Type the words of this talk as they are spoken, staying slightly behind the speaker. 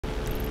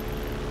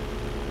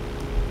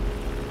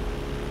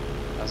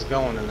How's it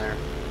going in there?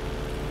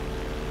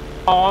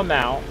 Oh, I'm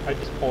out. I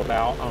just pulled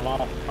out.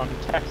 I'm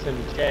texting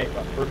Jay,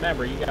 but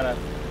remember, you gotta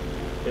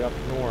get up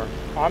north.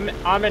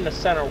 I'm in the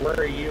center. Where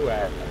are you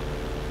at?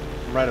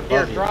 I'm right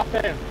above you. Drop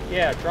in.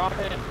 Yeah, drop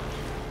in.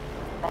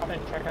 Drop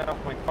in. Check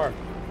out my car.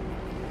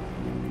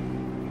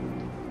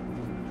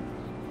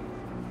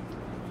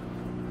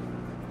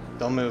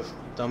 Don't move.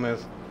 Don't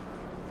move.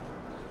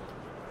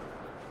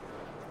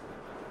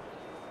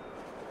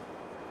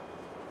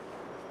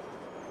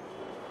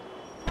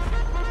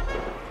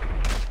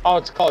 Oh,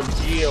 it's called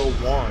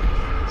Geo1.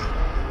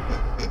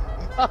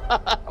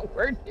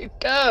 Where'd you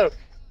go?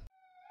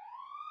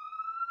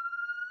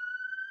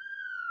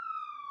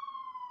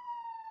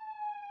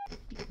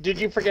 Did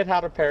you forget how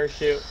to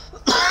parachute?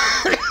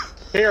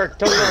 Here,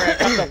 don't worry, I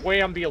got the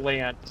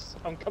wambulance.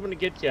 I'm coming to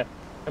get you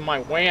in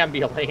my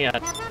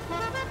wambulance.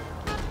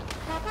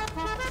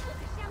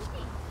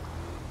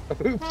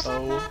 Oops.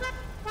 Oh.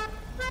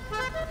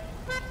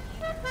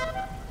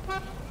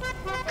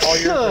 Oh,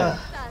 you're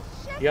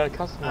you got a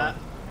customer.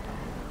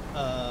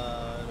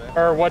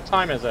 Or what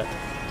time is it?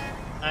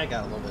 I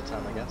got a little bit of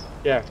time, I guess.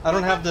 Yeah. I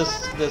don't have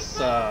this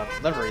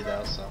livery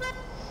though, so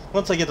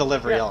once I get the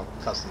livery, Yeah. I'll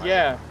customize.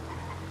 Yeah.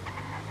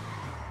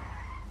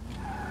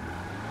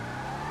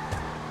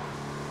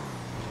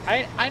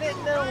 It. I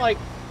didn't know, like,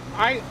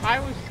 I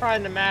was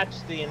trying to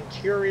match the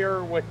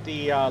interior with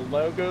the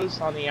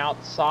logos on the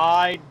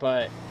outside,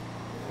 but,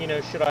 you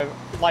know, should I,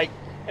 like,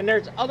 and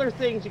there's other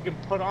things you can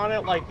put on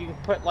it, like you can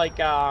put, like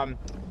a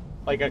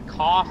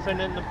coffin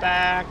in the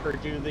back, or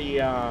do the,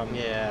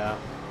 yeah.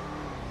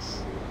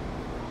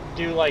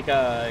 do, like,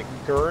 a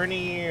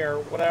gurney or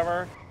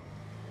whatever.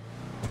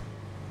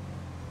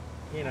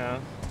 You know,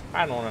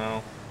 I don't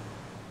know.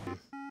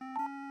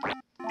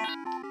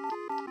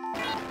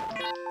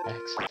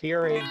 X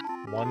Fury,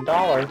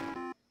 $1.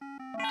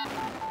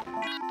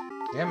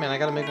 Yeah, man, I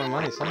gotta make my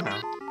money somehow.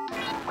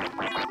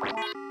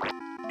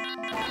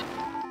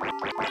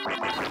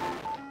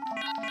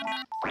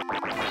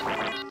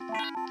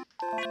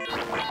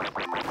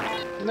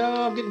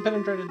 No, I'm getting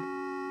penetrated.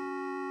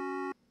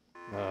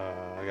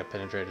 I got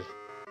penetrated.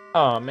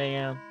 Oh,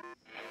 man.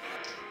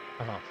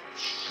 Oh,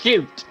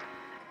 shoot!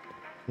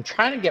 I'm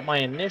trying to get my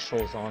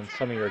initials on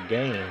some of your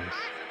games.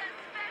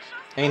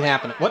 Ain't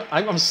happening. What?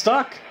 I'm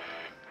stuck!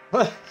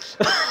 What?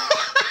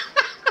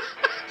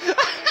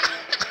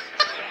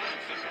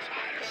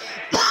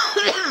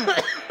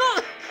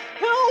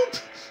 Help!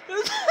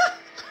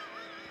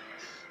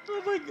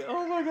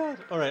 Oh my god.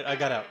 Alright, I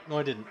got out. No,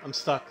 I didn't. I'm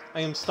stuck.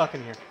 I am stuck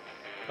in here.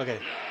 Okay.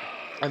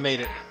 I made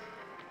it.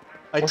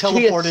 I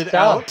teleported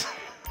out.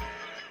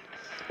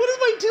 What am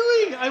I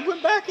doing? I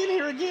went back in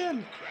here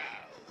again.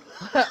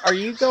 Are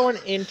you going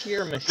into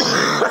your machine?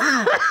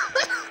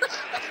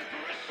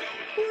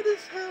 What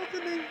is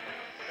happening?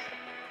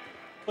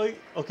 Like,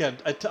 okay,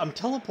 I'm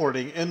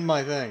teleporting in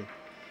my thing.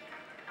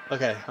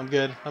 Okay, I'm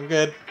good. I'm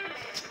good.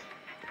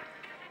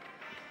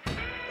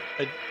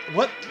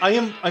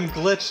 I'm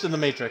glitched in the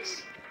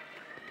Matrix.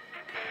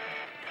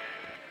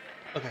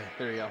 Okay,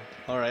 there we go.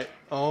 Alright.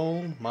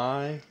 Oh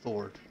my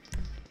lord.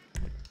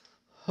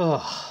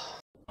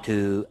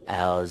 2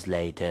 hours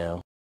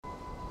later.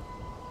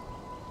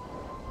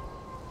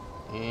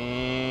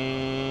 And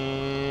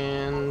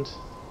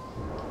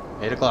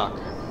 8 o'clock.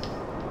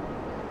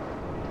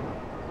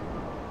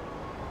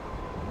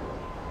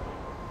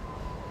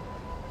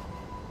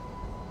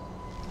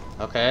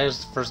 Okay,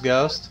 there's the first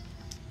ghost.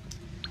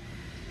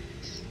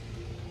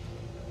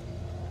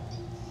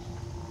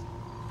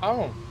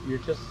 Oh, you're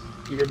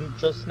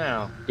just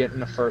now getting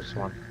the first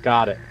one.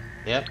 Got it.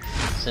 Yep.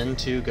 Send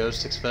to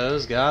ghost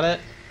exposed. Got it.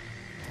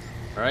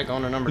 Alright,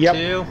 going to number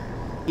 2.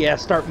 Yeah,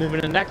 start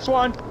moving to the next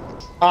one.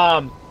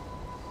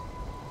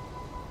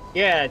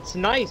 Yeah, it's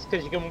nice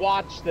because you can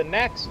watch the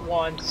next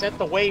one, set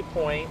the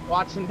waypoint,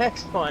 watch the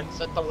next one,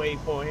 set the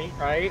waypoint,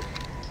 right?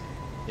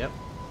 Yep.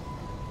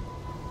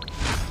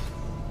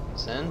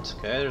 Send.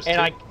 Okay, there's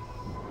and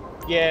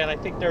 2. And I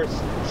think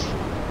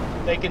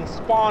they can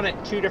spawn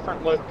at 2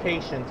 different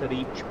locations at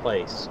each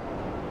place.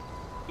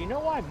 You know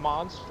why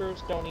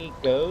monsters don't eat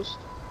ghosts?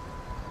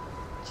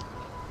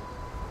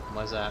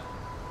 Why's that?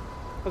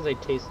 Because they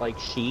taste like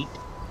sheet.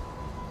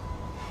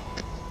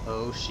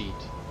 Oh,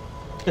 sheet.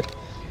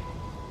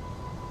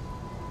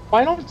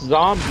 Why don't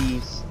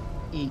zombies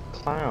eat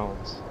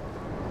clowns?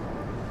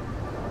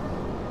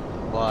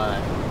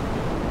 Why?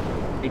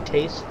 They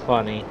taste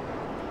funny.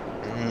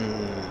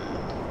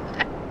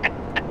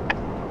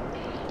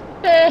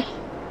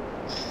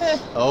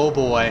 Oh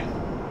boy.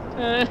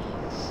 Yep,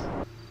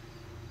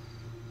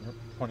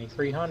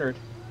 2,300.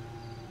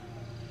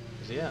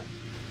 Where's he at?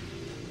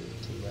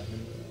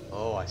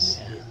 Oh, I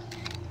see.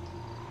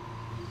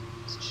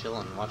 He's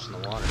chilling, watching the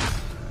water.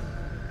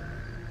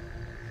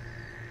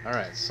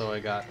 Alright, so I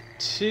got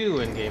 2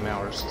 in-game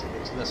hours to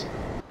get to this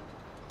one.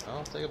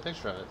 I'll take a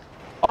picture of it.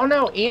 Oh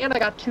no, and I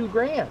got $2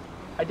 grand.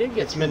 I did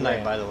get It's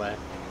midnight, $2 by the way.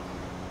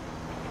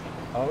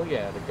 Oh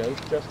yeah, the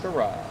ghost just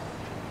arrived.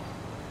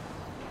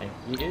 Thank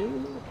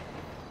you.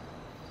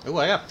 Ooh,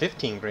 I got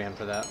 15 grand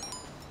for that.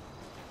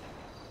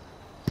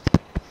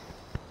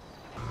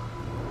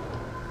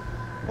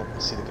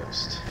 see the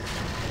ghost.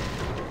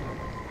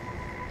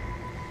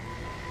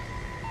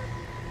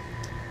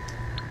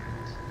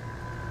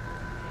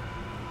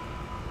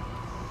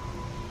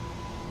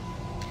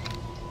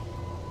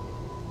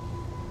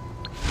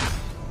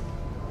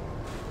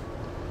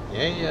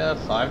 Yeah,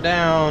 5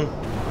 down.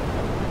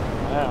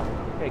 Wow,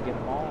 okay, get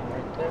them all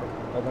right there.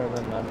 Other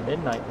than the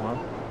midnight one.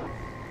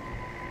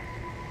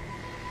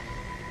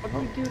 What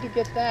did we do to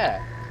get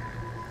that?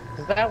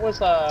 Because that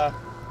was a...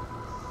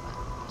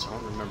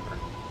 Don't remember.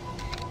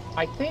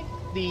 I think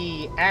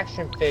the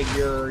action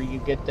figure, you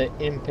get the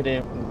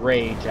Impotent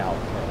Rage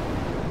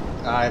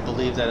outfit. I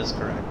believe that is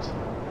correct.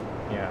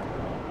 Yeah.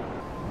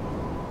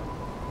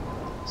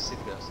 See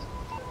the ghost.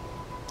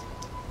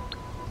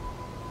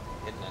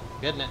 Hitting it.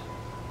 Getting it.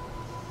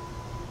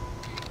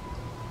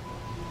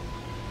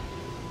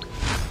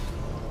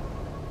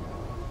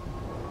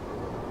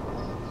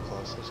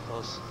 Close, it's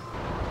close.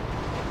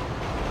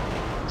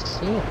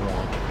 Seeing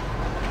one.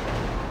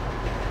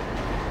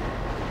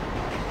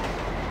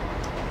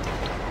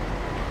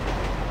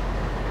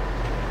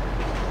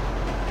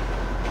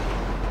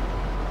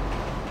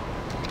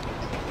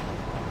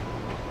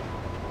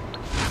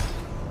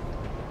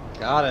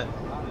 Got it.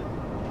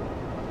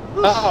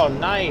 Oh,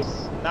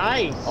 nice.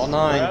 Nice. All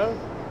 9. Bro.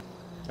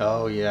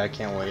 Oh yeah, I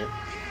can't wait.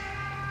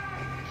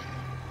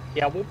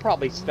 Yeah, we'll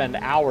probably spend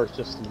hours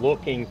just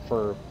looking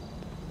for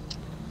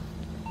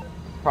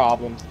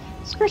problems,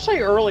 especially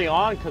early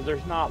on, because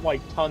there's not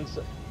like tons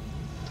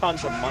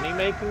of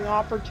money-making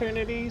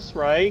opportunities,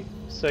 right?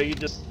 So you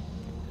just,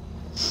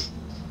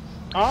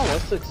 oh,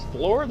 let's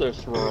explore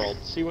this world,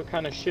 see what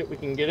kind of shit we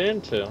can get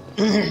into.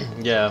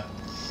 Yeah,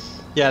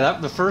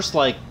 the first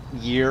like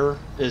year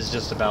is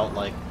just about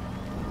like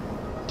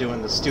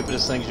doing the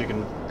stupidest things you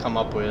can come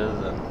up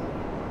with, and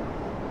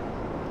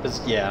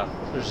yeah,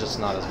 there's just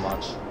not as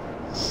much.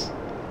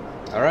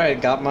 All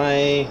right, got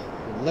my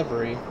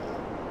livery.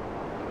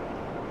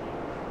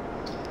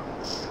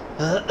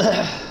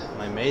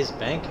 My Maze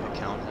bank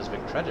account has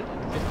been credited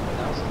 $50,000.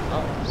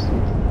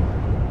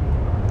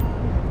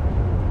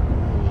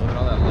 Look at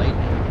all that light.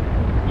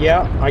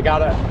 Yeah,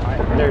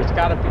 there's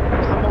gotta be,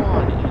 come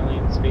on,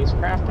 alien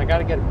spacecraft, I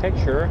gotta get a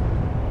picture.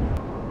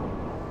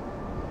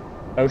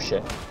 Oh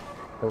shit.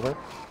 Over.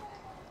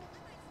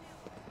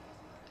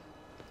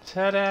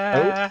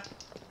 Ta-da! Oh.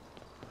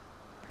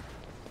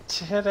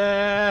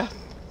 Ta-da!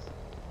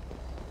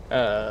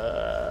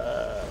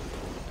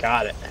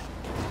 Got it.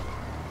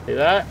 See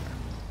that?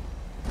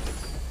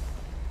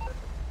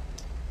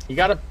 You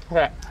gotta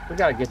we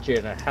gotta get you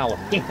in a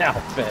Halloween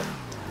outfit.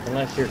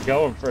 Unless you're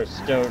going for a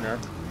stoner.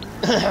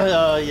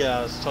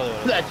 Yeah, that's totally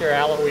what That's your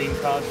Halloween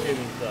costume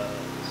is a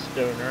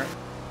stoner.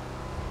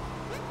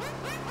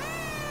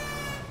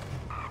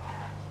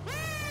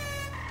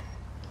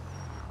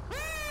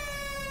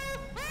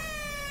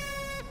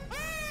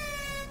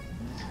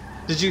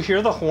 Did you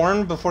hear the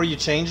horn before you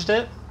changed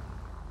it?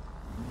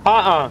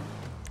 Come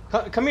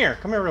here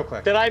real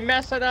quick. Did I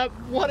mess it up?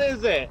 What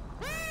is it?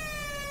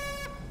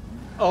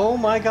 Oh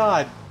my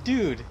god,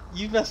 dude,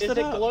 you messed it up.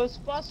 Is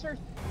it Ghostbuster?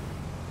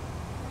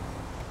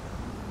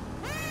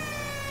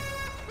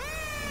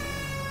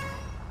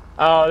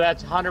 Oh,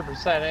 that's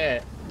 100%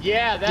 it.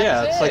 Yeah, that's it.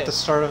 Yeah, it's like the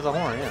start of the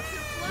horn, yeah.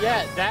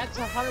 Yeah, that's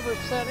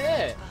 100%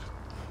 it.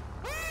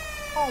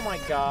 Oh my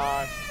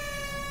gosh.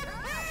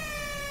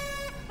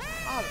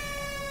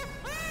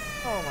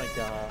 Oh my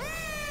gosh.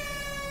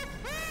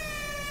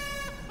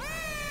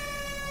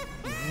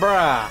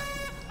 Bruh.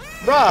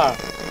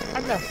 Bruh!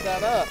 I messed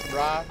that up,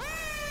 bruh.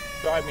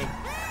 Drive me.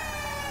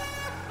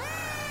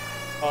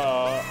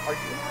 Are you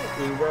my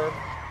Uber?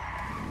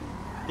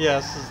 Yeah,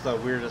 this is the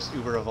weirdest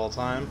Uber of all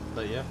time,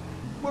 but yeah.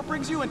 What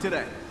brings you in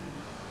today?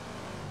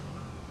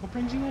 What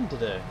brings you in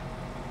today?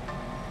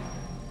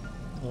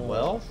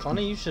 Well,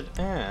 funny you should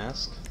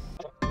ask.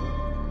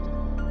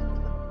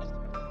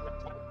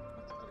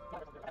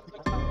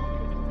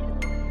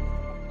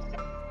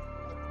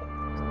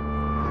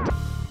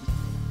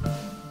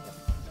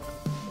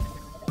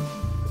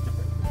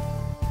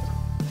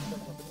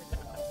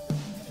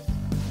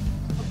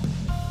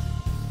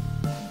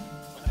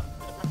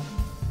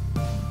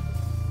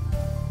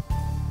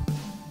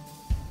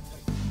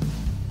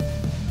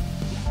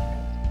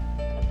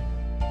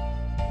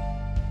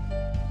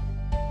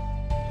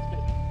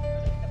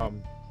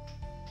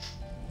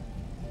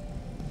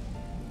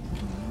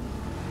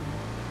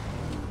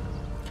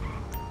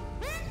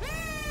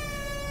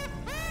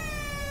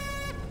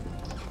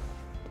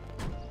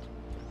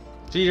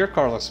 Gee, your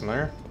car looks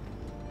familiar.